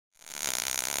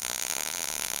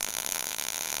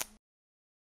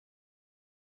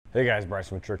Hey guys,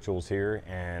 Bryson with Trick Tools here,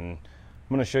 and I'm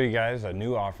going to show you guys a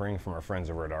new offering from our friends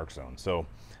over at ArcZone. So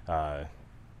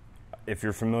if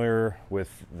you're familiar with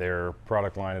their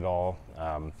product line at all,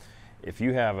 if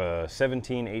you have a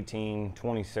 17, 18,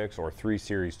 26, or 3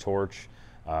 series torch,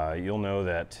 you'll know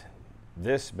that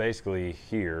this basically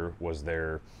here was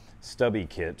their stubby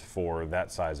kit for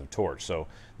that size of torch. So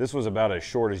this was about as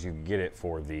short as you could get it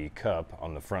for the cup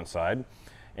on the front side.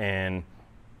 And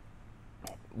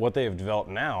what they have developed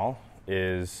now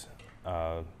is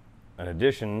an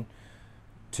addition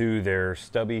to their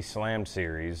Stubby Slam'd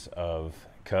series of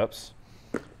cups.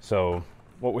 So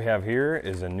what we have here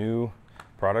is a new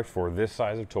product for this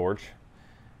size of torch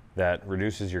that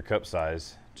reduces your cup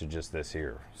size to just this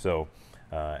here. So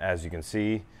as you can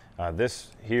see,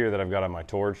 this here that I've got on my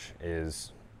torch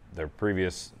is their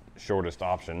previous shortest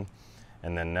option,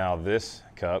 and then now this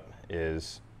cup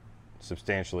is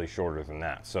substantially shorter than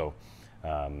that. So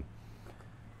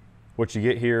what you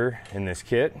get here in this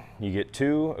kit, you get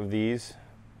 2 of these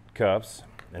cups,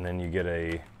 and then you get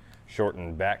a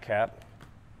shortened back cap,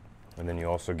 and then you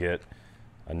also get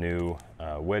a new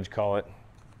wedge collet,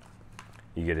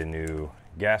 you get a new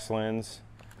gas lens,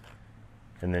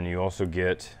 and then you also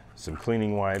get some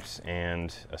cleaning wipes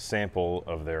and a sample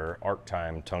of their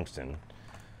ArcTime tungsten.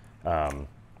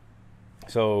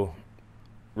 So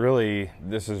really,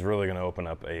 this is really going to open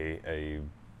up a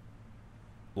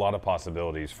lot of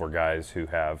possibilities for guys who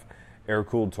have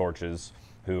air-cooled torches,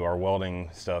 who are welding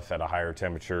stuff at a higher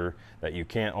temperature that you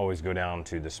can't always go down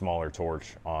to the smaller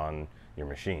torch on your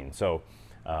machine. So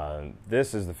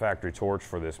this is the factory torch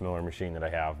for this Miller machine that I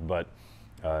have, but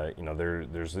you know, there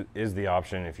is the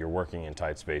option, if you're working in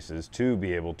tight spaces, to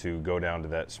be able to go down to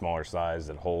that smaller size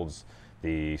that holds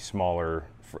the smaller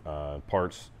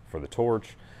parts for the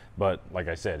torch. But like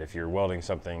I said, if you're welding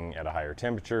something at a higher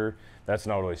temperature, that's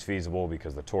not always feasible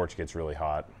because the torch gets really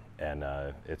hot and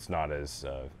it's not as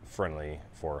friendly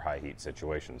for high heat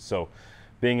situations. So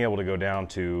being able to go down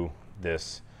to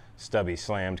this Stubby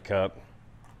Slam'd cup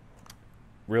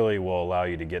really will allow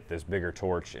you to get this bigger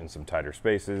torch in some tighter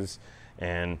spaces.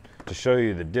 And to show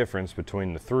you the difference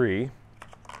between the 3,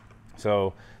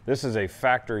 so this is a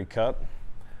factory cup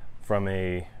from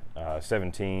a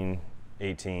 17,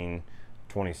 18,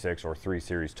 26 or 3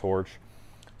 series torch.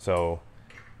 So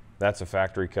that's a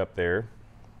factory cup there,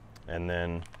 and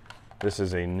then this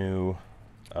is a new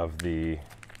of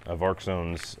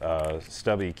ArcZone's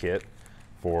stubby kit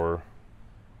for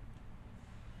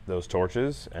those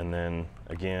torches. And then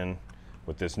again,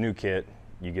 with this new kit,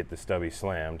 you get the Stubby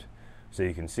Slam'd, so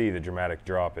you can see the dramatic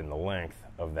drop in the length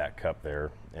of that cup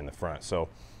there in the front. So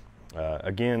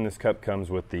again, this cup comes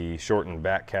with the shortened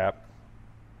back cap,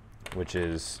 which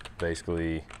is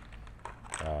basically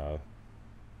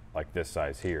like this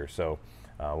size here. So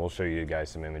we'll show you guys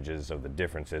some images of the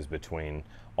differences between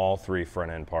all 3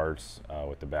 front end parts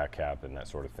with the back cap and that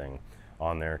sort of thing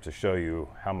on there, to show you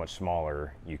how much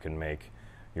smaller you can make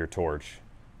your torch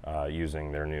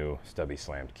using their new Stubby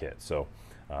Slam'd kit. So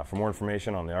for more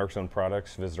information on the ArcZone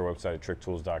products, visit our website at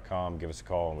Trick-Tools.com, give us a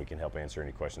call and we can help answer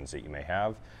any questions that you may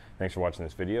have. Thanks for watching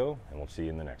this video, and we'll see you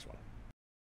in the next one.